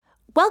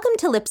Welcome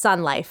to Lips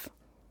on Life.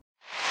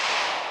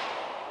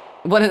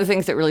 One of the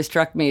things that really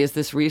struck me is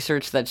this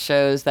research that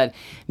shows that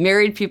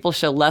married people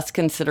show less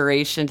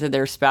consideration to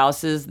their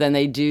spouses than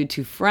they do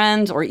to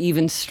friends or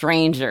even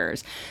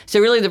strangers. So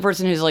really the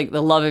person who's like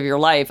the love of your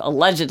life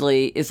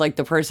allegedly is like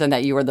the person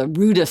that you are the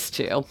rudest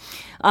to.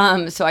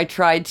 So I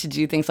tried to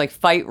do things like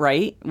fight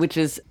right, which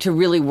is to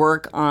really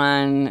work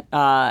on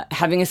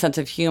having a sense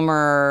of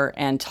humor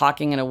and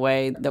talking in a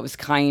way that was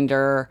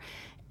kinder,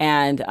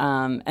 and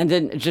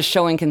then just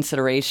showing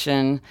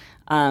consideration.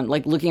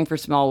 Like looking for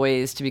small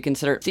ways to be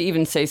considerate, to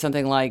even say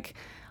something like,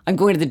 I'm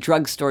going to the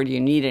drugstore, do you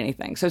need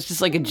anything? So it's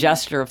just like a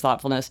gesture of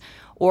thoughtfulness.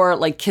 Or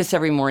like kiss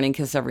every morning,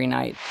 kiss every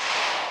night.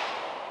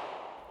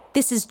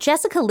 This is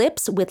Jessica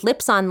Lips with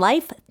Lips on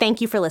Life.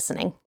 Thank you for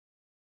listening.